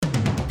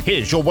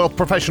Here's your Wealth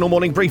Professional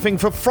morning briefing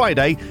for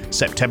Friday,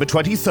 September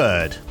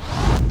 23rd.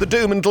 The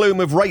doom and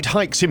gloom of rate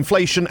hikes,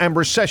 inflation and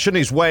recession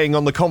is weighing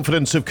on the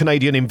confidence of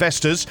Canadian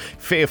investors.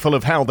 Fearful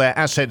of how their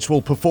assets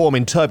will perform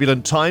in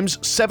turbulent times,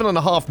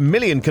 7.5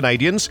 million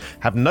Canadians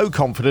have no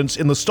confidence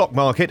in the stock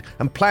market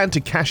and plan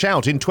to cash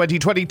out in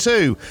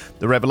 2022.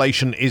 The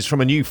revelation is from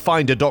a new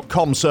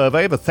Finder.com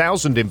survey of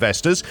 1,000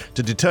 investors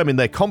to determine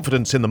their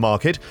confidence in the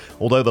market.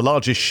 Although the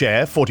largest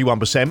share,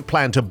 41%,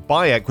 plan to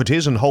buy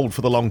equities and hold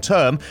for the long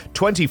term,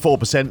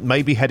 24%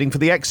 may be heading for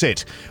the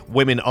exit.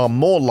 Women are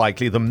more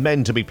likely than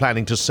men to be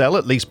planning to sell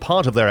at least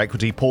part of their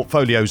equity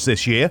portfolios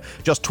this year.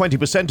 Just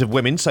 20% of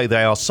women say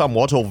they are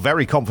somewhat or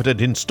very confident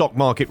in stock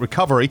market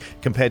recovery,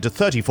 compared to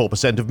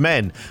 34% of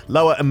men.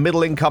 Lower and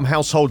middle income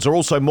households are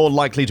also more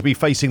likely to be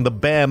facing the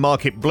bear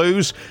market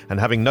blues and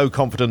having no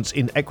confidence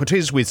in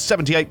equities, with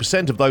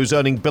 78% of those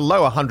earning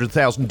below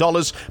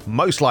 $100,000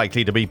 most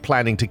likely to be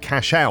planning to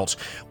cash out.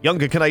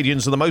 Younger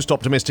Canadians are the most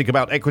optimistic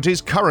about equities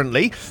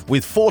currently,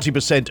 with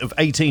 40% of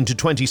 18 to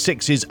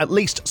 26s at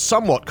least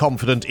somewhat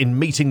confident in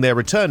meeting their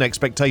return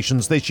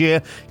expectations this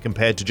year,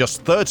 compared to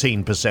just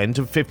 13%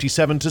 of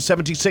 57 to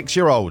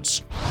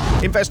 76-year-olds.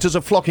 Investors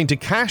are flocking to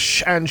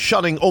cash and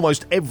shunning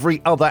almost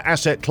every other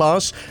asset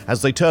class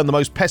as they turn the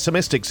most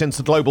pessimistic since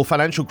the global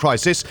financial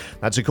crisis.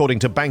 That's according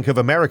to Bank of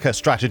America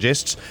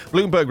strategists.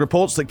 Bloomberg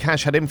reports that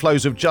cash had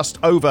inflows of just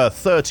over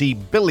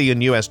 $30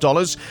 billion,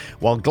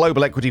 while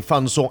global equity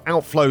funds saw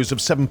outflows of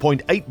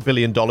 $7.8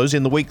 billion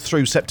in the week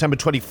through September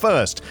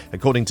 21st,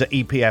 according to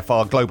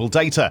EPFR Global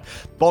data.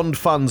 Bond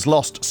funds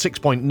lost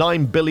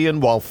 $6.9 billion,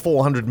 while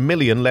 $400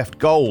 million left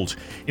gold.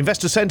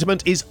 Investor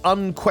sentiment is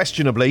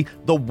unquestionably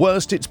the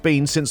worst it's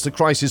been since the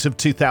crisis of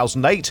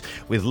 2008,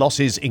 with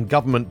losses in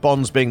government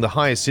bonds being the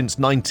highest since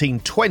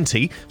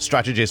 1920,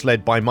 strategists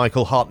led by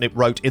Michael Hartnett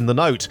wrote in the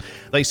note.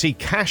 They see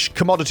cash,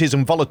 commodities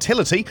and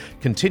volatility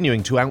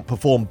continuing to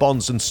outperform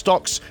bonds and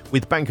stocks,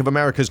 with Bank of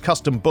America's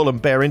custom bull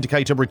and bear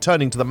indicator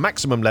returning to the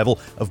maximum level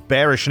of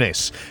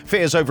bearishness.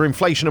 Fears over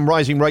inflation and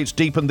rising rates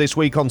deepened this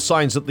week on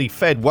signs that the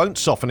Fed won't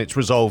soften its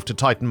resolve to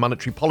tighten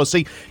monetary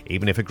policy,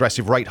 even if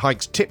aggressive rate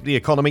hikes tip the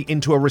economy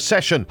into a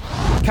recession.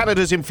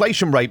 Canada's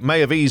inflation rate may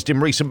have eased in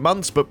recent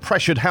months, but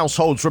pressured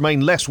households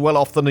remain less well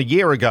off than a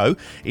year ago.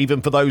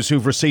 Even for those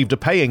who've received a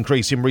pay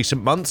increase in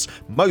recent months,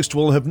 most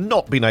will have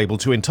not been able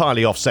to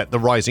entirely offset the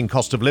rising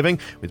cost of living,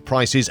 with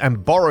prices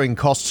and borrowing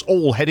costs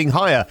all heading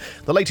higher.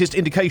 The latest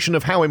indication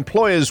of how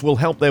employers will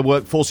help their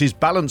workforces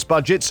balance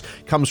budgets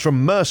comes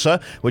from Mercer,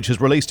 which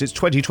has released its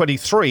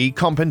 2023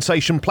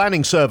 compensation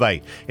planning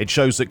survey. It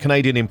shows that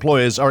Canadian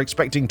employers are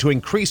expecting to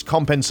increase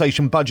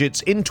compensation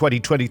budgets in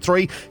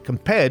 2023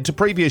 compared to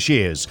previous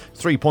years,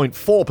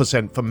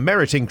 3.4% for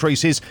merit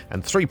increases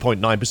and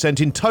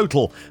 3.9% in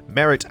total.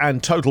 Merit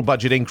and total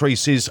budget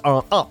increases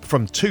are up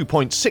from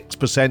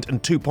 2.6%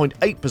 and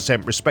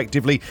 2.8%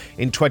 respectively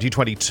in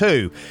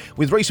 2022.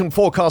 With recent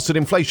forecasts that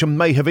inflation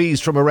may have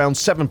eased from around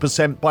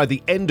 7% by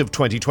the end of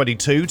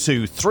 2022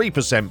 to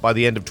 3% by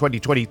the end of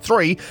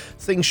 2023,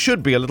 things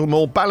should be a little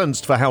more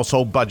balanced for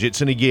household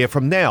budgets in a year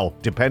from now,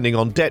 depending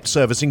on debt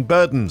servicing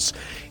burdens.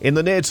 In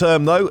the near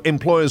term, though,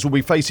 employers will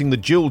be facing the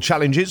dual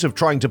challenges of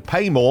trying to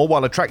pay more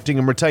while attracting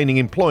and retaining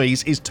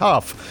employees is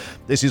tough.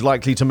 This is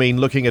likely to mean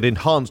looking at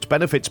enhanced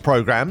benefits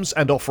programs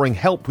and offering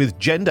help with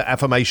gender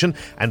affirmation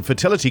and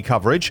fertility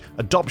coverage,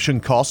 adoption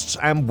costs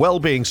and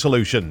well-being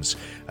solutions.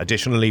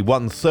 Additionally,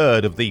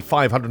 1/3 of the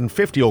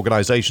 550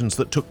 organisations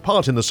that took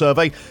part in the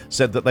survey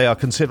said that they are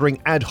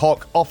considering ad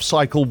hoc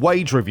off-cycle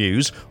wage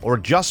reviews or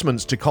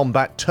adjustments to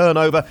combat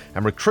turnover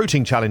and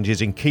recruiting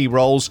challenges in key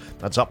roles.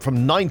 That's up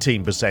from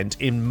 19%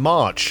 in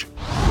March.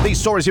 These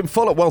stories in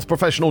full at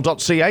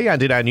WealthProfessional.ca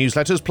and in our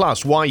newsletters,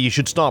 plus why you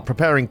should start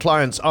preparing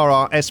clients'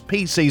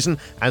 RRSP season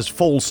as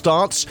fall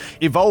starts,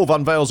 Evolve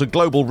unveils a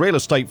global real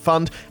estate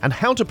fund, and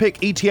how to pick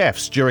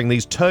ETFs during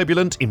these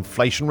turbulent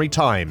inflationary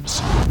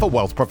times. For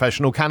Wealth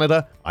Professional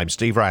Canada, I'm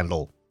Steve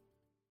Randall.